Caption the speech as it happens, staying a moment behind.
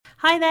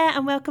Hi there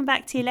and welcome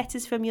back to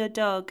Letters from Your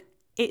Dog.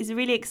 It is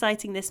really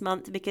exciting this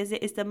month because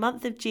it is the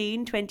month of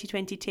June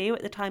 2022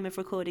 at the time of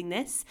recording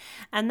this,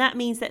 and that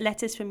means that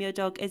Letters from Your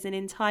Dog is an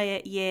entire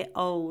year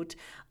old.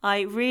 I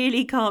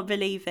really can't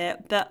believe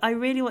it, but I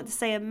really want to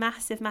say a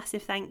massive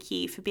thank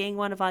you for being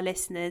one of our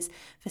listeners,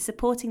 for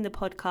supporting the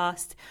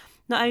podcast.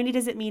 Not only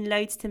does it mean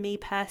loads to me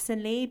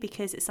personally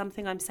because it's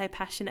something I'm so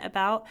passionate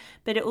about,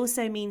 but it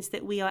also means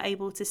that we are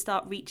able to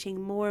start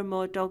reaching more and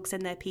more dogs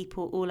and their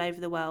people all over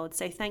the world.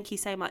 So thank you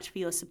so much for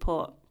your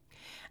support.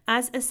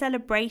 As a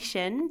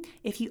celebration,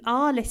 if you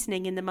are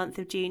listening in the month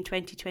of June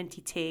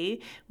 2022,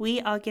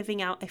 we are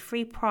giving out a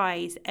free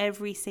prize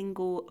every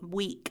single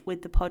week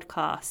with the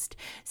podcast.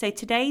 So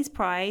today's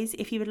prize,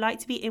 if you would like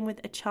to be in with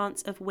a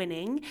chance of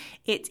winning,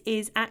 it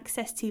is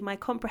access to my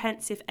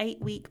comprehensive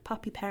 8-week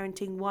Puppy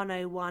Parenting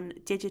 101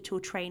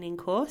 digital training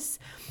course.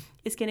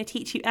 It's going to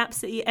teach you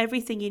absolutely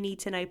everything you need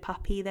to know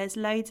puppy. There's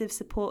loads of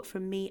support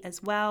from me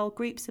as well,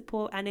 group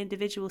support and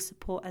individual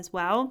support as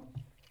well.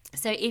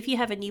 So if you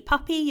have a new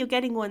puppy, you're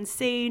getting one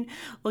soon,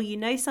 or you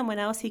know someone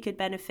else who could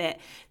benefit,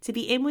 to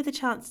be in with a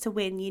chance to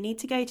win, you need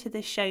to go to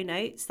the show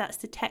notes, that's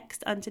the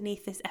text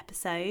underneath this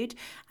episode,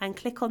 and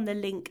click on the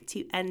link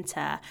to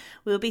enter.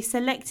 We'll be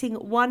selecting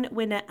one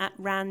winner at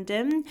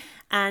random,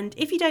 and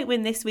if you don't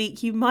win this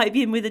week, you might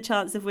be in with a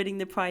chance of winning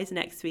the prize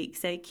next week,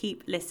 so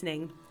keep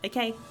listening.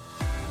 Okay.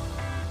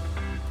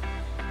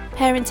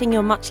 Parenting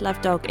your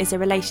much-loved dog is a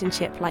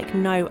relationship like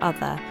no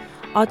other.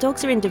 Our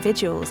dogs are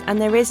individuals and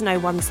there is no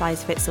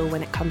one-size-fits-all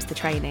when it comes to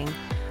training.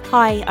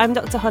 Hi, I'm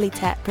Dr. Holly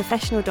Tett,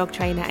 professional dog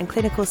trainer and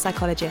clinical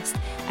psychologist,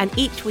 and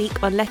each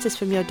week on Letters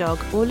from Your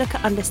Dog, we'll look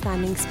at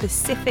understanding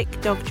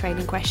specific dog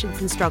training questions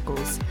and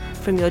struggles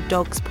from your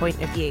dog's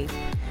point of view.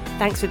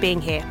 Thanks for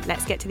being here.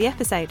 Let's get to the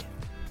episode.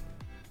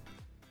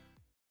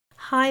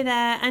 Hi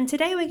there, and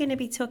today we're going to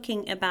be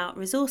talking about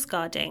resource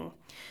guarding.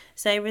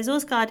 So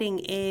resource guarding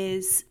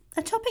is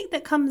a topic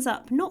that comes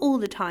up not all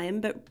the time,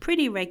 but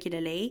pretty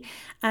regularly.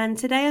 And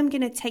today I'm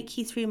going to take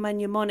you through my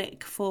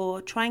mnemonic for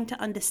trying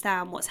to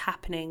understand what's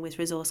happening with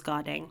resource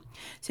guarding.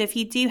 So if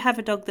you do have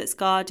a dog that's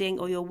guarding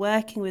or you're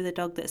working with a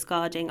dog that's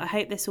guarding, I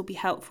hope this will be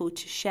helpful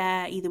to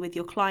share either with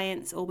your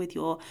clients or with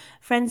your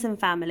friends and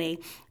family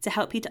to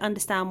help you to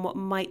understand what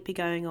might be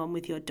going on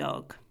with your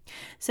dog.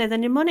 So the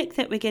mnemonic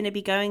that we're going to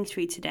be going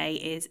through today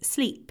is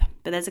sleep,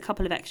 but there's a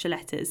couple of extra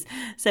letters.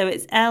 So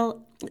it's SLEEPP.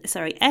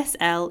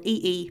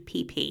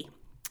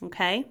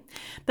 Okay,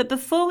 but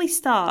before we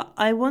start,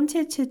 I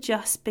wanted to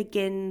just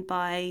begin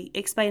by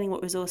explaining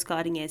what resource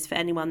guarding is for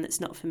anyone that's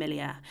not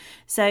familiar.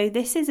 So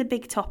this is a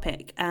big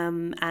topic,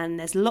 and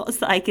there's lots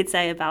that I could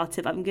say about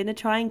it, but I'm going to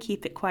try and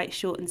keep it quite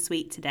short and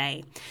sweet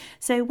today.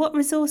 So what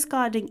resource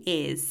guarding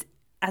is,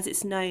 as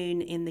it's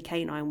known in the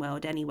canine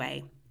world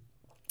anyway,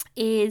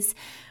 is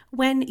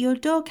when your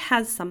dog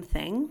has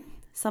something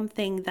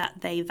that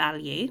they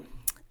value,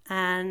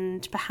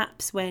 and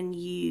perhaps when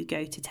you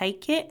go to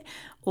take it,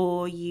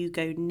 or you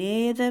go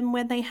near them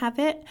when they have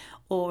it,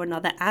 or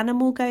another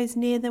animal goes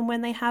near them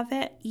when they have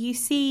it, you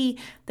see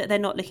that they're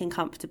not looking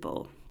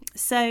comfortable.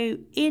 So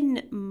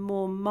in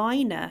more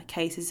minor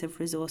cases of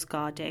resource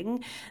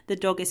guarding, the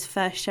dog is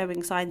first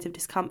showing signs of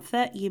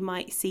discomfort. You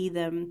might see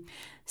them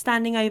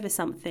standing over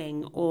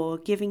something or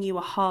giving you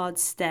a hard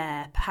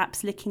stare,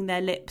 perhaps licking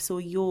their lips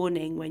or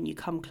yawning when you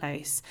come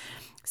close.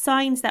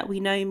 Signs that we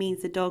know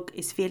means the dog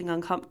is feeling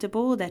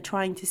uncomfortable. They're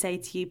trying to say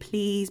to you,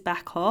 please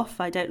back off.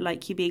 I don't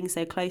like you being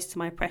so close to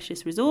my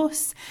precious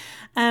resource.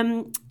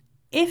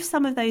 If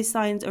some of those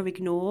signs are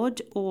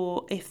ignored,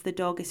 or if the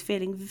dog is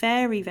feeling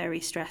very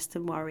stressed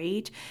and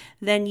worried,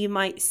 then you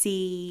might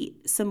see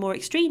some more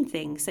extreme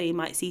things. So you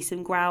might see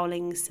some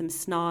growling, some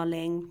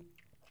snarling,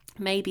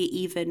 maybe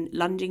even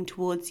lunging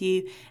towards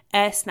you,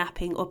 air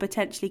snapping, or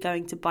potentially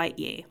going to bite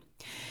you.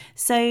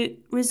 So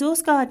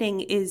resource guarding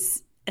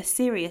is a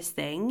serious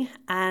thing,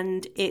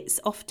 and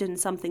it's often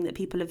something that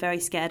people are very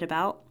scared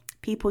about.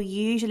 People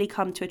usually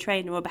come to a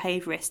trainer or a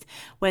behaviourist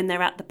when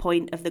they're at the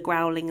point of the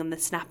growling and the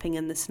snapping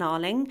and the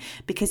snarling,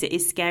 because it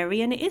is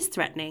scary and it is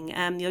threatening.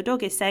 Your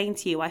dog is saying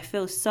to you, I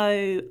feel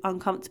so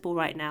uncomfortable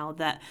right now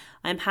that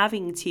I'm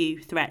having to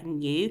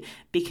threaten you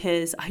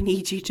because I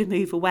need you to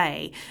move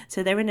away.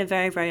 So they're in a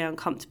very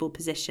uncomfortable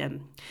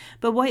position.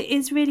 But what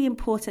is really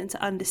important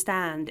to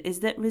understand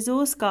is that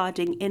resource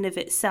guarding in of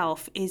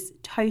itself is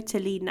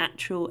totally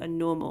natural and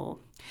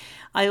normal.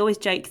 I always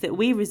joke that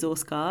we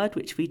resource guard,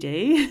 which we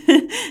do.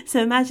 So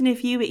imagine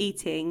if you were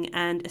eating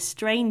and a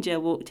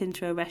stranger walked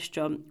into a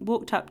restaurant,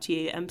 walked up to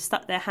you and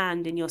stuck their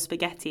hand in your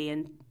spaghetti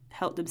and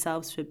helped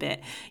themselves for a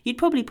bit. You'd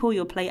probably pull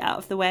your plate out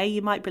of the way.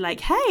 You might be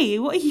like, hey,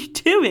 what are you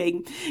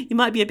doing? You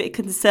might be a bit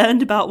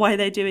concerned about why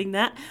they're doing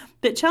that.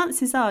 But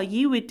chances are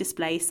you would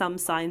display some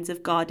signs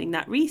of guarding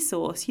that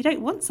resource. You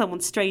don't want someone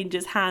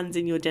stranger's hands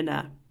in your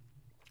dinner.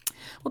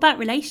 What about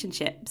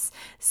relationships?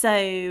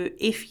 So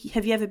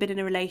have you ever been in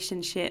a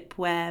relationship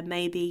where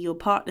maybe your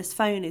partner's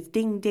phone is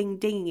ding, ding,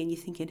 ding, and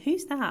you're thinking,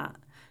 who's that?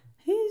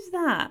 Who's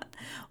that?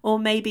 Or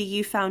maybe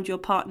you found your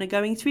partner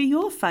going through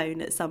your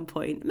phone at some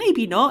point.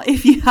 Maybe not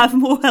if you have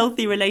more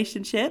healthy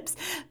relationships,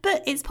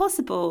 but it's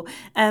possible.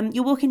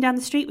 You're walking down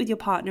the street with your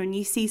partner and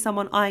you see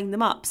someone eyeing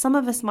them up. Some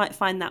of us might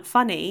find that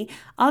funny.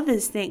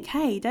 Others think,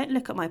 hey, don't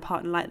look at my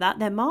partner like that.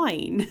 They're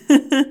mine.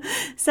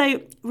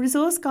 So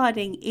resource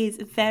guarding is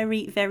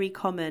very, very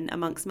common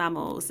amongst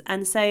mammals.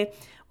 And so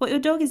what your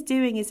dog is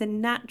doing is a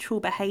natural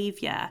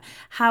behaviour.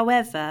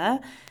 However,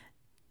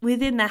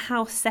 within the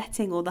house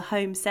setting or the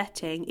home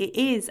setting, it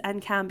is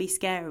and can be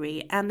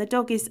scary. And the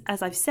dog is,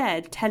 as I've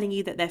said, telling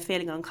you that they're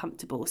feeling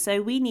uncomfortable.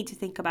 So we need to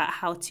think about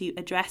how to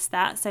address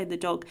that so the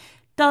dog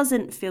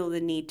doesn't feel the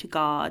need to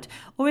guard,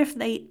 or if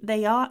they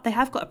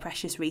have got a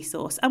precious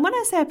resource. And when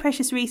I say a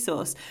precious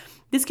resource,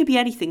 this could be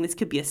anything. This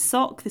could be a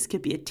sock, this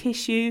could be a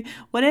tissue,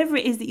 whatever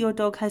it is that your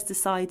dog has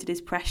decided is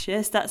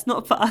precious. That's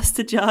not for us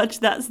to judge,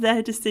 that's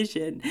their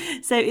decision.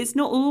 So it's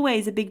not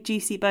always a big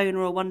juicy bone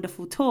or a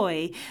wonderful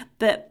toy,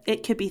 but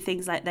it could be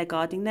things like they're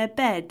guarding their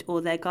bed,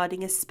 or they're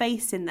guarding a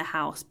space in the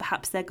house.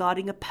 Perhaps they're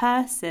guarding a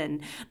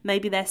person.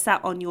 Maybe they're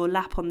sat on your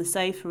lap on the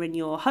sofa and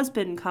your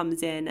husband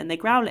comes in and they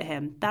growl at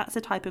him. That's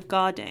a type of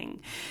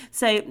guarding.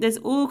 So there's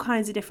all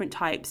kinds of different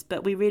types,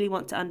 but we really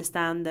want to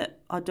understand that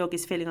our dog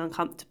is feeling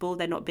uncomfortable.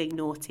 They're not being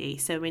naughty,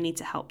 so we need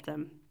to help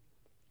them.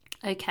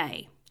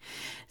 Okay,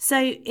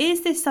 so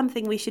is this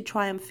something we should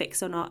try and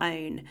fix on our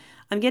own?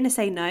 I'm going to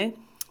say no.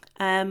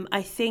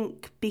 I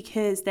think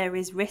because there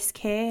is risk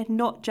here,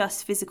 not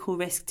just physical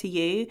risk to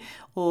you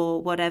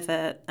or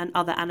whatever an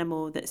other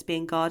animal that's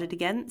being guarded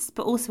against,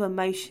 but also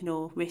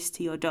emotional risk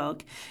to your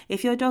dog.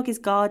 If your dog is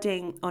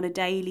guarding on a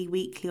daily,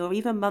 weekly, or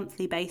even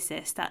monthly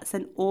basis, that's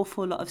an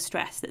awful lot of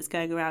stress that's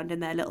going around in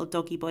their little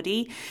doggy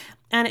body.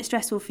 And it's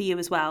stressful for you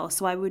as well.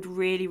 So I would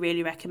really,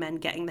 really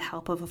recommend getting the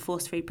help of a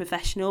force-free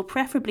professional,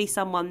 preferably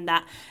someone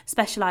that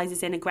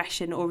specialises in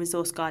aggression or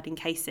resource guarding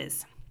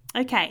cases.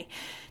 Okay,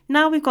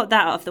 now we've got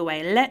that out of the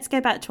way, let's go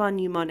back to our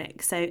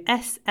mnemonic. So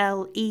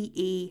SLEEPP.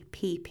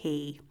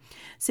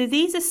 So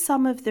these are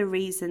some of the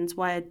reasons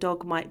why a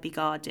dog might be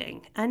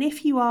guarding. And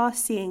if you are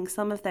seeing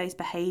some of those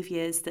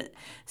behaviours that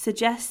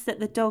suggest that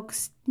the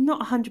dog's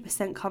not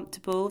 100%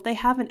 comfortable, they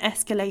haven't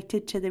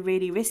escalated to the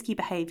really risky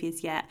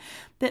behaviours yet,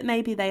 but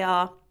maybe they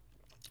are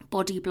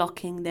body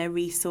blocking their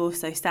resource,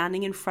 so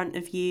standing in front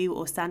of you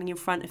or standing in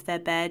front of their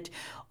bed,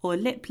 or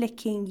lip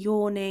licking,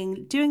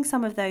 yawning, doing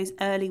some of those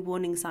early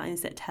warning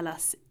signs that tell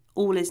us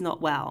all is not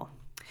well.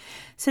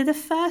 So the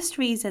first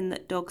reason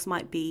that dogs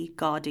might be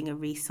guarding a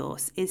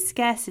resource is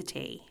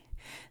scarcity.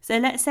 So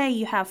let's say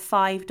you have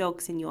 5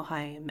 dogs in your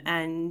home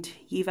and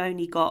you've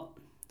only got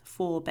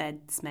 4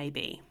 beds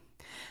maybe.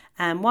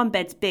 And one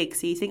bed's big,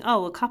 so you think,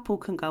 oh, a couple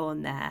can go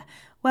on there.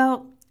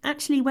 Well,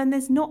 actually, when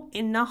there's not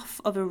enough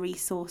of a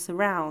resource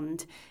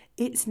around,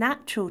 it's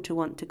natural to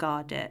want to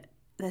guard it.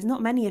 There's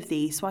not many of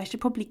these, so I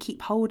should probably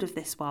keep hold of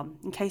this one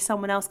in case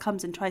someone else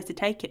comes and tries to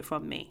take it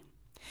from me.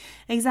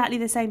 Exactly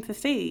the same for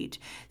food.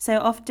 So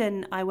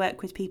often I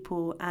work with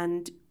people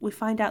and we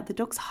find out the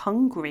dog's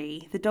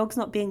hungry, the dog's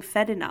not being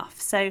fed enough.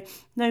 So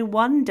no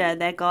wonder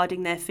they're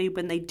guarding their food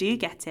when they do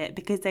get it,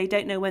 because they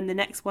don't know when the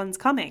next one's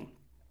coming.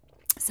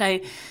 So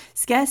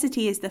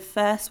scarcity is the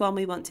first one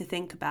we want to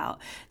think about.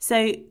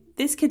 So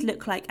this could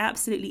look like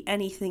absolutely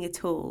anything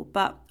at all,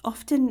 but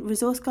often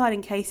resource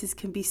guarding cases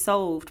can be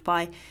solved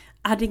by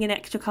adding an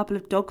extra couple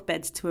of dog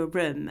beds to a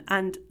room,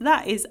 and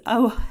that is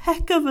a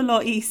heck of a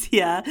lot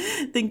easier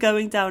than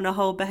going down a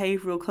whole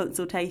behavioural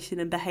consultation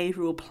and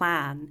behavioural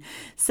plan.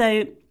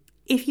 So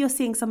if you're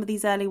seeing some of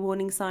these early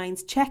warning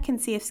signs, check and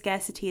see if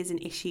scarcity is an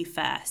issue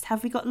first.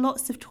 Have we got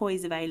lots of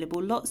toys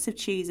available, lots of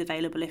chews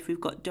available if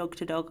we've got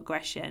dog-to-dog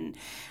aggression?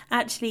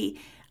 Actually,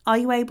 are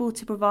you able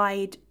to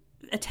provide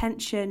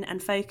attention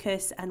and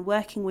focus and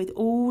working with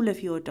all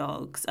of your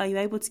dogs? Are you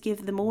able to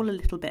give them all a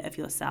little bit of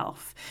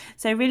yourself?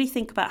 So really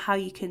think about how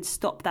you can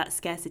stop that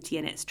scarcity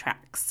in its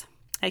tracks.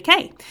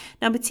 Okay,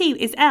 number 2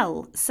 is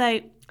L. So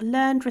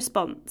learned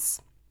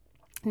response.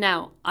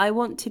 Now, I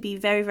want to be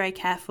very, very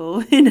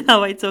careful in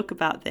how I talk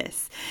about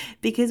this,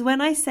 because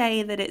when I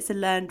say that it's a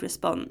learned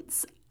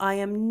response, I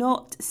am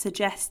not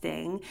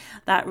suggesting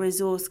that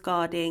resource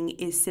guarding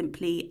is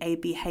simply a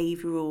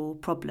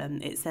behavioural problem.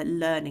 It's a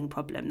learning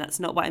problem. That's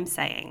not what I'm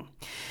saying.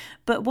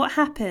 But what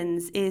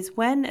happens is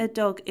when a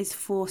dog is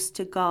forced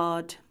to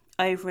guard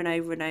over and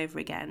over and over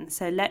again.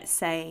 So let's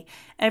say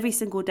every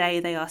single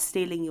day they are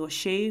stealing your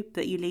shoe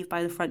that you leave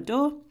by the front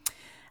door.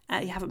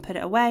 You haven't put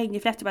it away and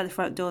you've left it by the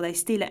front door. They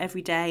steal it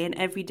every day, and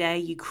every day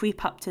you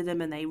creep up to them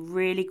and they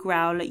really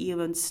growl at you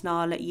and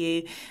snarl at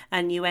you,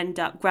 and you end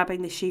up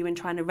grabbing the shoe and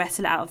trying to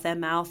wrestle it out of their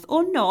mouth,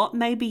 or not.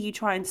 Maybe you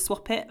try and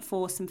swap it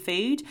for some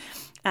food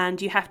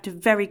and you have to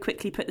very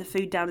quickly put the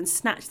food down and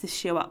snatch the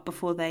shoe up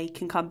before they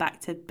can come back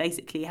to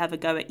basically have a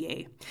go at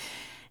you.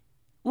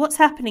 What's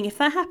happening? If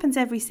that happens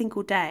every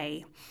single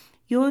day,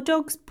 your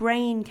dog's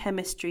brain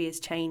chemistry is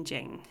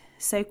changing.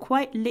 So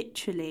quite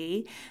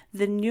literally,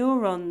 the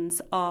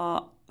neurons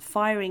are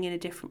firing in a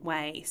different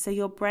way. So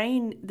your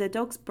brain, the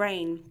dog's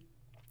brain,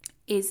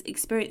 is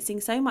experiencing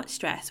so much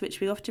stress,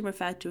 which we often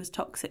refer to as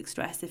toxic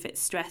stress, if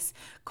it's stress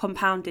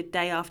compounded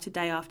day after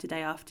day after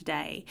day after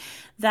day,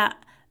 that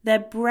their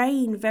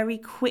brain very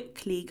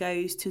quickly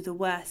goes to the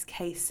worst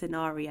case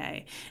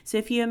scenario. So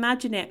if you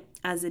imagine it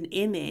as an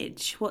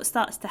image, what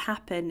starts to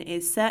happen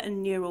is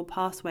certain neural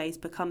pathways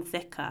become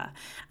thicker.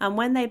 And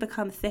when they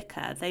become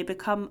thicker, they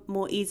become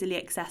more easily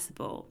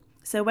accessible.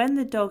 So when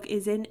the dog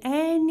is in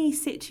any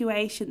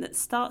situation that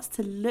starts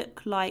to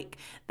look like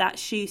that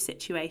shoe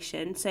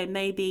situation, so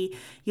maybe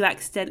you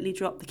accidentally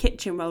drop the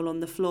kitchen roll on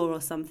the floor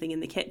or something in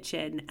the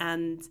kitchen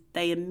and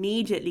they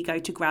immediately go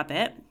to grab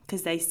it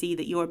because they see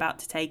that you're about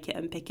to take it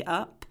and pick it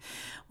up,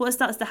 what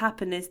starts to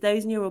happen is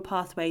those neural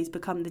pathways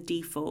become the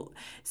default.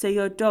 So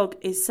your dog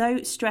is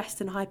so stressed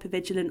and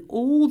hypervigilant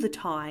all the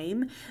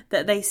time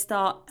that they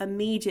start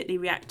immediately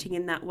reacting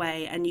in that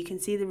way, and you can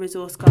see the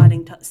resource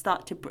guarding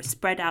start to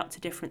spread out to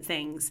different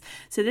things.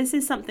 So this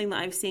is something that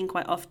I've seen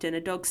quite often.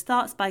 A dog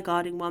starts by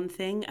guarding one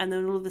thing and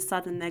then all of a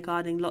sudden they're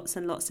guarding lots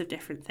and lots of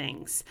different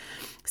things.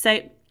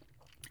 So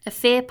a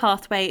fear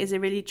pathway is a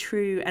really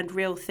true and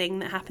real thing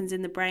that happens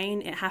in the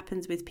brain. It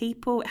happens with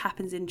people, it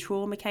happens in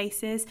trauma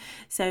cases.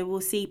 So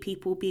we'll see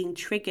people being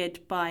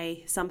triggered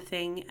by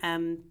something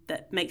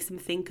that makes them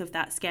think of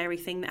that scary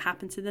thing that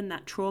happened to them,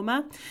 that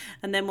trauma.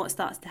 And then what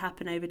starts to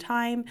happen over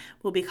time,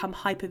 we'll become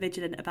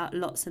hypervigilant about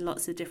lots and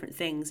lots of different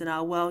things, and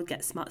our world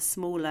gets much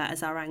smaller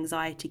as our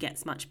anxiety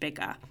gets much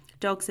bigger.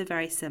 Dogs are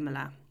very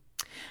similar.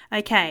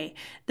 Okay,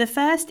 the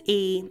first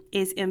E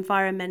is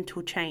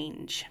environmental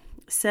change.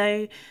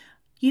 So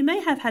you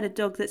may have had a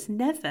dog that's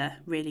never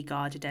really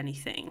guarded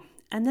anything,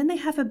 and then they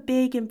have a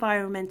big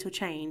environmental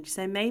change.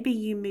 So maybe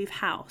you move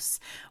house,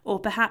 or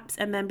perhaps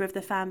a member of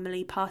the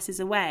family passes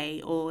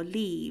away or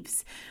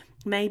leaves.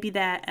 Maybe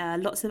there are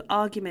lots of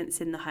arguments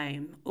in the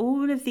home.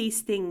 All of these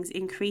things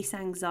increase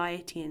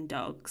anxiety in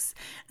dogs.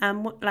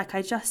 And like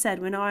I just said,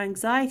 when our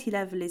anxiety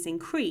level is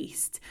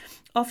increased,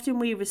 often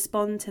we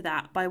respond to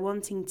that by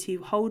wanting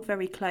to hold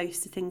very close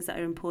to things that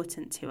are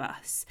important to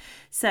us.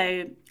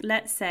 So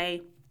let's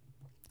say,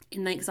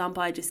 in the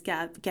example I just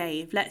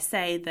gave, let's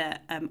say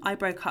that I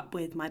broke up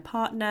with my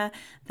partner,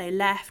 they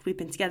left, we've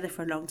been together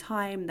for a long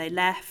time, they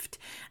left,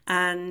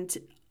 and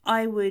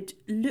I would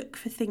look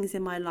for things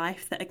in my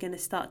life that are going to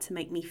start to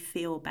make me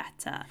feel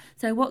better.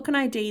 So what can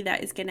I do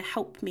that is going to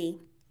help me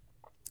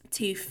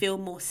to feel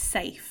more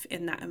safe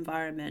in that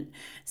environment?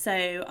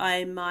 So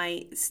I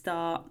might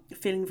start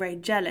feeling very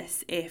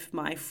jealous if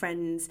my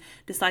friends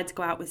decide to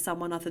go out with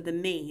someone other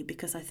than me,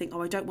 because I think,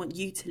 I don't want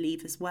you to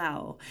leave as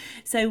well.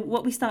 So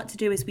what we start to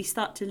do is we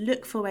start to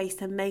look for ways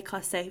to make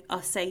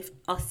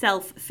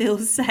ourself feel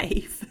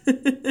safe.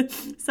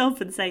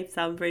 Self and safe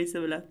sound very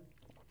similar.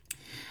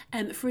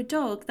 For a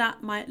dog,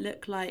 that might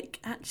look like,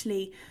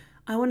 actually,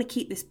 I want to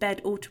keep this bed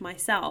all to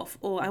myself,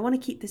 or I want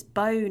to keep this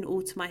bone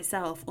all to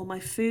myself, or my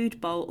food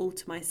bowl all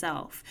to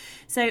myself.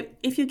 So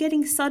if you're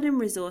getting sudden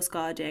resource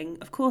guarding,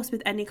 of course,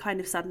 with any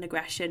kind of sudden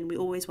aggression, we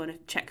always want to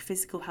check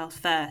physical health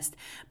first,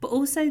 but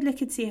also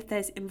look and see if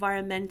there's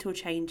environmental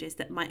changes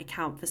that might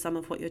account for some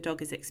of what your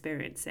dog is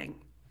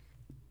experiencing.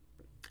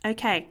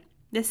 Okay,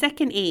 the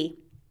second E,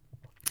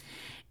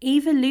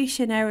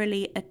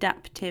 evolutionarily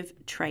adaptive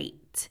trait.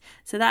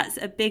 So that's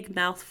a big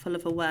mouthful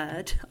of a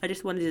word. I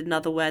just wanted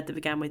another word that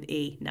began with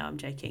E. No, I'm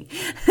joking.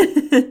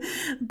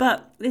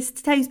 But this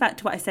goes back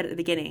to what I said at the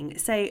beginning.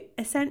 So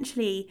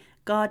essentially,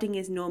 guarding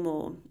is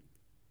normal.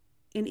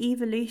 In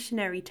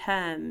evolutionary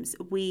terms,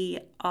 we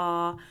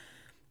are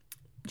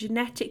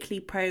genetically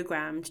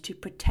programmed to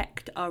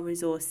protect our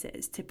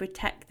resources, to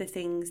protect the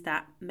things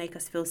that make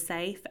us feel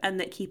safe and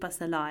that keep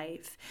us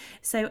alive.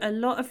 So a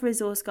lot of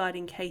resource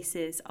guarding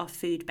cases are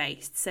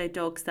food-based. So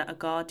dogs that are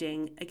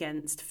guarding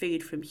against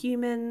food from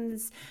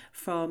humans,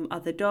 from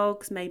other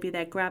dogs. Maybe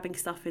they're grabbing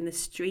stuff in the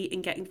street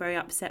and getting very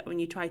upset when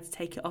you try to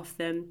take it off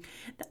them.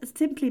 That's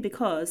simply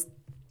because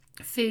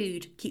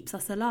food keeps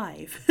us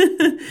alive.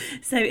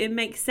 So it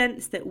makes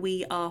sense that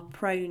we are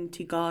prone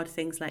to guard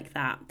things like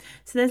that.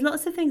 So there's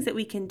lots of things that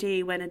we can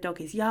do when a dog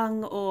is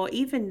young or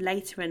even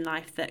later in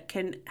life that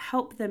can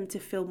help them to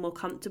feel more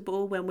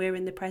comfortable when we're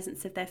in the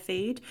presence of their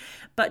food.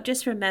 But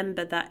just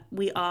remember that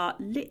we are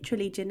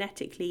literally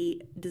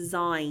genetically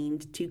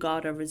designed to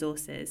guard our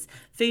resources.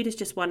 Food is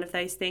just one of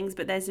those things,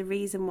 but there's a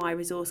reason why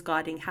resource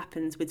guarding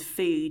happens with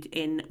food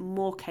in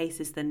more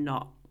cases than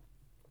not.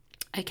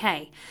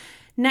 Okay.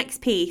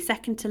 Next P,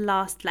 second to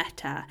last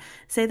letter.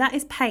 So that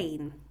is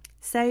pain.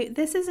 So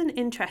this is an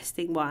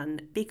interesting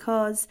one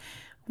because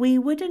we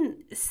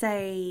wouldn't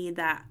say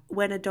that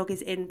when a dog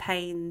is in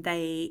pain,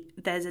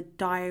 there's a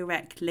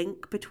direct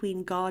link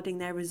between guarding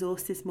their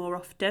resources more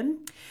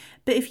often.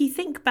 But if you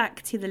think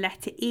back to the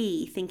letter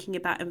E, thinking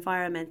about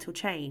environmental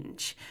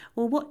change,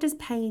 well, what does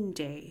pain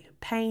do?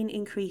 Pain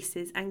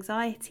increases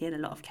anxiety in a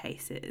lot of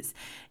cases.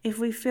 If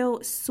we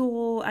feel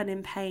sore and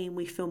in pain,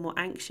 we feel more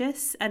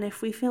anxious. And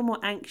if we feel more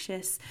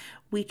anxious,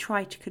 we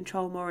try to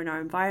control more in our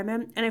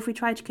environment. And if we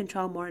try to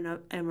control more in our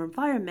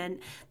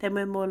environment, then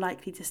we're more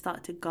likely to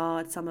start to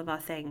guard some of our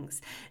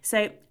things.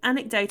 So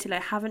anecdotally, I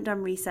haven't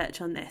done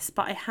research on this,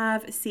 but I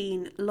have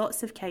seen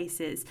lots of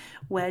cases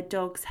where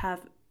dogs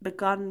have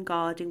begun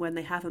guarding when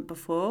they haven't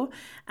before,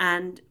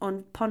 and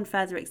upon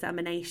further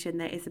examination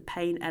there is a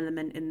pain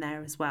element in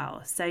there as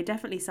well. So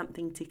definitely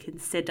something to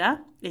consider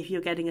if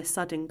you're getting a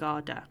sudden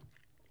guarder.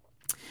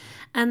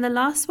 And the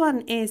last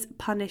one is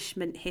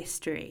punishment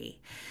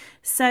history.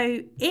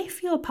 So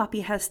if your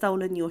puppy has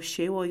stolen your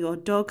shoe, or your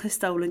dog has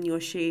stolen your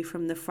shoe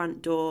from the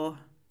front door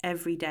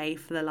every day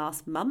for the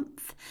last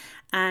month,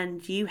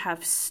 and you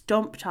have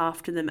stomped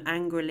after them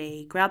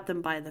angrily, grabbed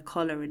them by the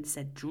collar and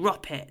said,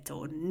 "Drop it,"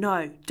 or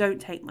 "No,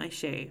 don't take my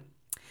shoe."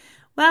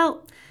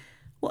 Well,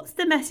 what's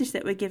the message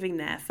that we're giving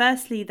there?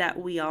 Firstly, that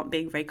we aren't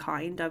being very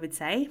kind, I would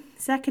say.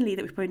 Secondly,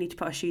 that we probably need to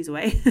put our shoes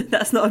away.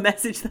 That's not a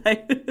message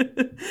though.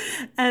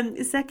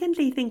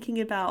 Secondly, thinking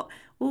about,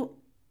 well,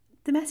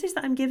 the message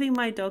that I'm giving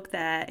my dog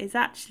there is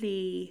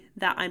actually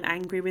that I'm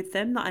angry with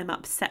them, that I'm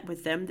upset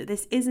with them, that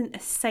this isn't a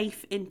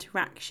safe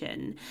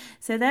interaction.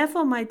 So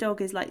therefore, my dog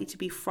is likely to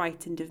be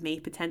frightened of me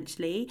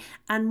potentially,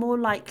 and more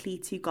likely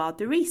to guard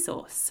the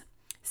resource.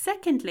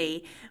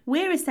 Secondly,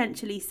 we're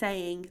essentially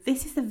saying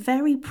this is a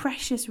very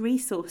precious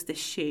resource, this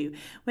shoe.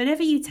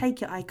 Whenever you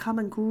take it, I come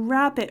and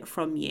grab it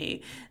from you.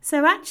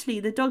 So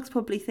actually, the dog's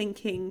probably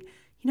thinking,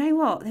 you know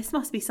what, this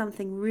must be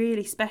something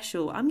really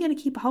special. I'm going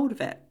to keep a hold of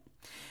it.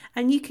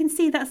 And you can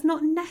see that's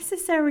not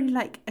necessarily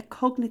like a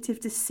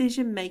cognitive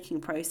decision-making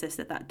process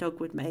that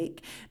dog would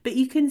make, but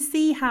you can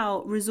see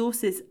how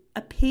resources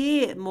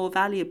appear more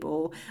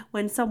valuable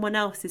when someone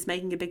else is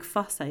making a big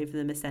fuss over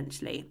them,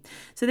 essentially.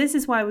 So this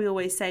is why we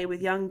always say with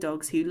young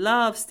dogs who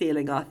love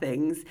stealing our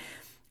things,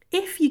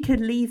 if you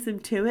can leave them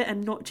to it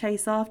and not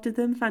chase after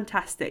them,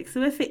 fantastic.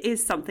 So if it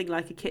is something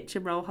like a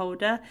kitchen roll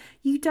holder,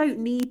 you don't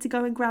need to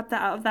go and grab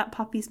that out of that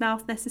puppy's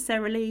mouth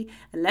necessarily,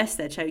 unless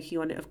they're choking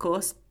on it, of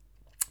course.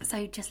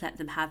 So just let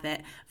them have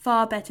it.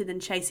 Far better than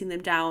chasing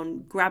them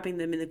down, grabbing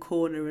them in the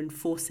corner and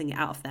forcing it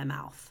out of their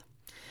mouth.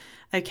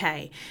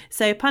 Okay,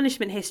 so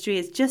punishment history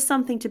is just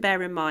something to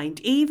bear in mind.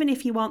 Even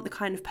if you aren't the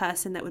kind of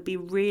person that would be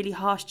really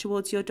harsh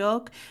towards your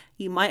dog,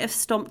 you might have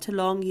stomped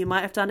along, you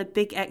might have done a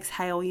big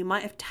exhale, you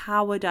might have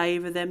towered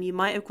over them, you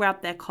might have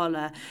grabbed their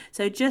collar.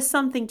 So just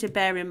something to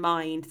bear in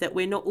mind, that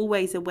we're not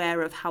always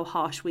aware of how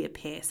harsh we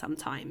appear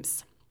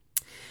sometimes.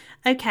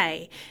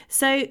 Okay,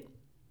 so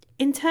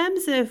in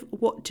terms of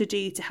what to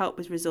do to help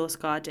with resource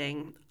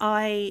guarding,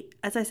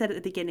 as I said at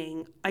the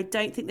beginning, I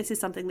don't think this is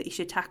something that you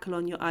should tackle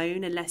on your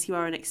own unless you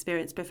are an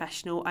experienced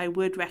professional. I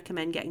would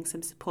recommend getting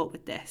some support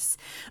with this.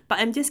 But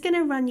I'm just going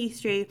to run you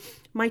through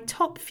my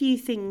top few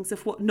things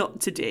of what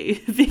not to do,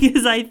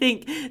 because I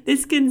think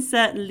this can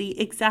certainly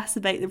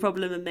exacerbate the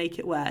problem and make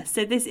it worse.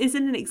 So this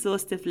isn't an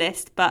exhaustive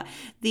list, but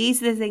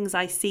these are the things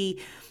I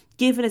see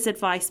given as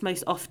advice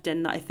most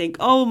often that I think,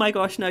 oh my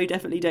gosh, no,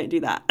 definitely don't do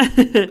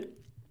that.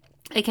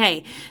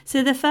 Okay,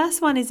 so the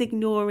first one is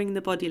ignoring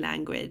the body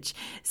language.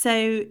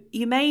 So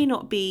you may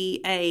not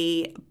be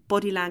a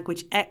body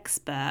language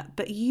expert,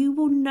 but you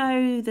will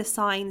know the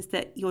signs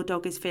that your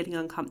dog is feeling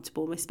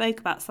uncomfortable. We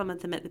spoke about some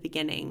of them at the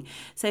beginning.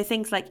 So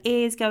things like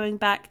ears going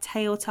back,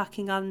 tail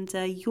tucking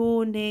under,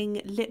 yawning,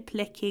 lip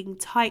licking,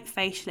 tight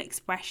facial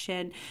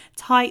expression,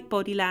 tight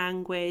body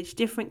language,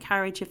 different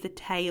carriage of the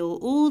tail,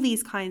 all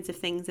these kinds of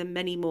things and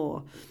many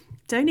more.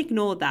 Don't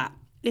ignore that.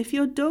 If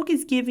your dog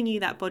is giving you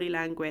that body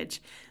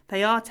language,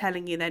 they are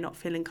telling you they're not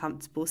feeling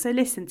comfortable. So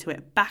listen to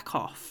it, back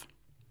off.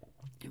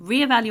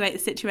 Reevaluate the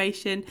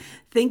situation,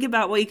 think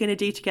about what you're going to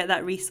do to get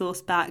that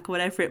resource back,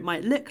 whatever it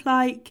might look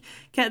like.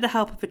 Get the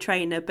help of a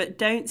trainer, but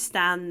don't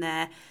stand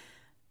there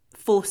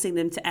forcing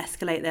them to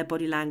escalate their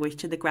body language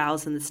to the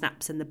growls and the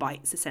snaps and the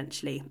bites,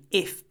 essentially,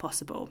 if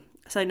possible.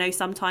 So no,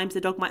 sometimes the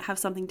dog might have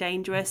something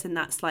dangerous and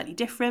that's slightly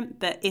different,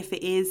 but if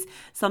it is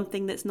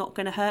something that's not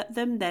going to hurt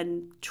them,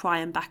 then try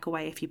and back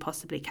away if you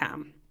possibly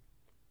can.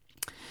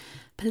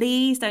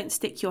 Please don't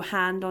stick your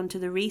hand onto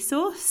the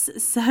resource.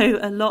 So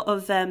a lot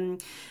of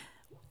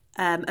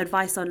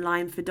advice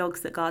online for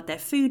dogs that guard their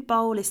food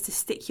bowl is to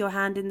stick your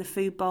hand in the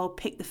food bowl,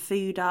 pick the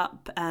food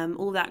up,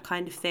 all that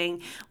kind of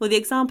thing. Well, the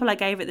example I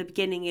gave at the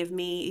beginning of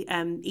me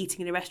eating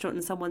in a restaurant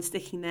and someone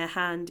sticking their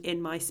hand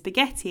in my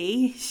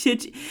spaghetti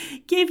should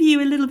give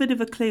you a little bit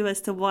of a clue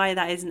as to why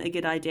that isn't a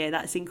good idea.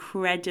 That's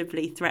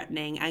incredibly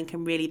threatening and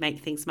can really make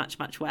things much,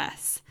 much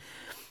worse.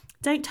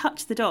 Don't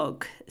touch the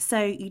dog.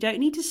 So you don't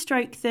need to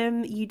stroke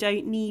them. You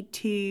don't need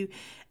to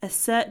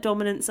assert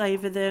dominance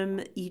over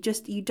them. You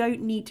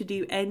don't need to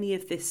do any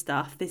of this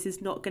stuff. This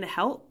is not going to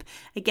help.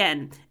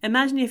 Again,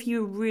 imagine if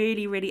you were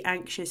really, really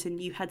anxious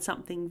and you had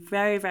something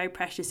very, very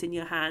precious in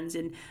your hands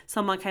and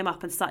someone came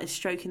up and started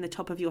stroking the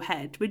top of your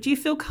head. Would you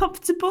feel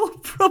comfortable?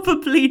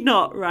 Probably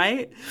not,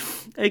 right?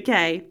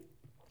 Okay.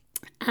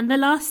 And the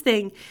last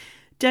thing,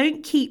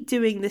 don't keep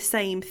doing the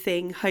same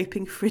thing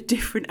hoping for a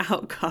different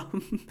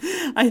outcome.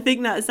 I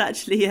think that's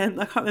actually, I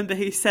can't remember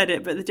who said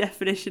it, but the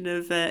definition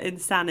of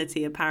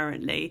insanity,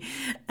 apparently.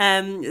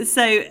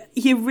 So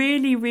you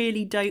really,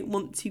 really don't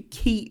want to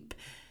keep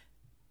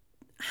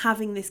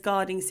having this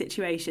guarding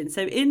situation.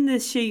 So in the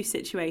shoe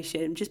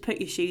situation, just put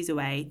your shoes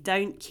away.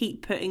 Don't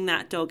keep putting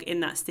that dog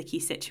in that sticky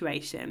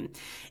situation.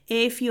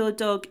 If your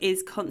dog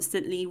is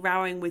constantly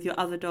rowing with your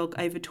other dog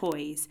over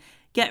toys,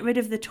 get rid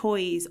of the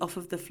toys off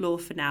of the floor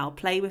for now.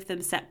 Play with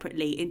them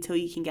separately until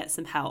you can get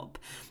some help.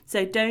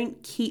 So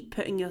don't keep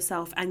putting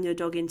yourself and your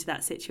dog into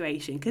that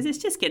situation, because it's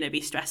just going to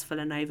be stressful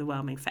and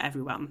overwhelming for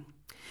everyone.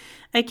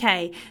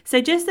 Okay, so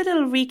just a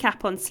little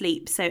recap on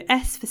sleep. So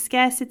S for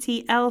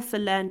scarcity, L for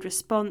learned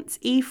response,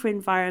 E for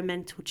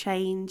environmental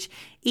change,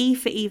 E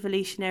for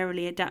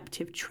evolutionarily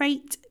adaptive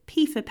trait,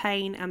 P for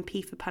pain, and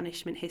P for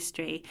punishment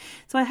history.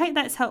 So I hope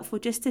that's helpful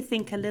just to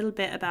think a little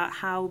bit about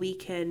how we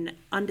can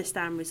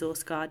understand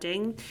resource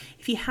guarding.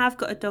 If you have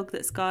got a dog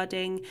that's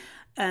guarding,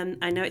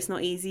 I know it's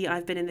not easy.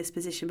 I've been in this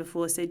position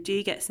before, so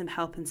do get some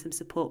help and some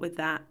support with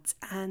that.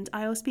 And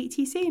I will speak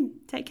to you soon.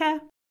 Take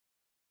care.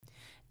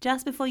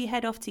 Just before you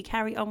head off to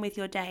carry on with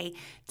your day,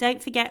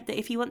 don't forget that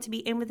if you want to be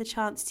in with a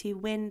chance to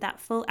win that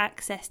full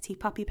access to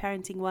Puppy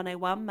Parenting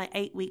 101, my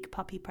 8-week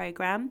puppy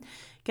program,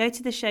 go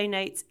to the show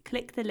notes,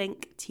 click the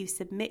link to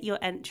submit your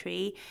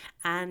entry,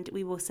 and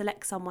we will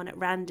select someone at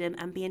random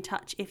and be in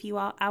touch if you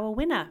are our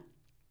winner.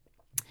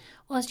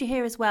 Whilst you're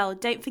here as well,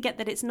 don't forget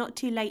that it's not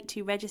too late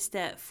to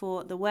register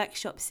for the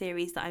workshop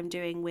series that I'm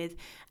doing with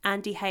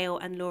Andy Hale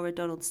and Laura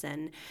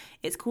Donaldson.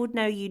 It's called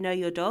Know You Know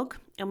Your Dog,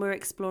 and we're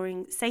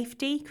exploring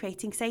safety,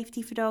 creating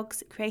safety for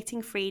dogs,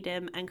 creating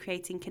freedom, and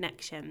creating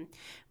connection.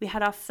 We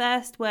had our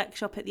first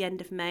workshop at the end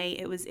of May.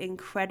 It was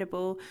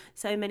incredible.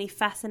 So many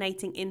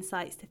fascinating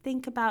insights to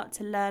think about,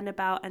 to learn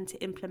about, and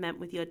to implement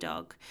with your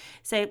dog.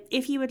 So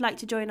if you would like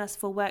to join us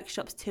for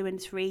workshops 2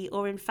 and 3,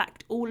 or in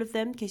fact all of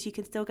them, because you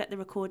can still get the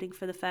recording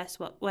for the first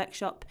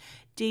workshop,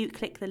 do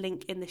click the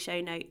link in the show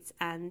notes,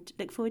 and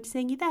look forward to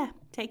seeing you there.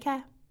 Take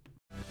care.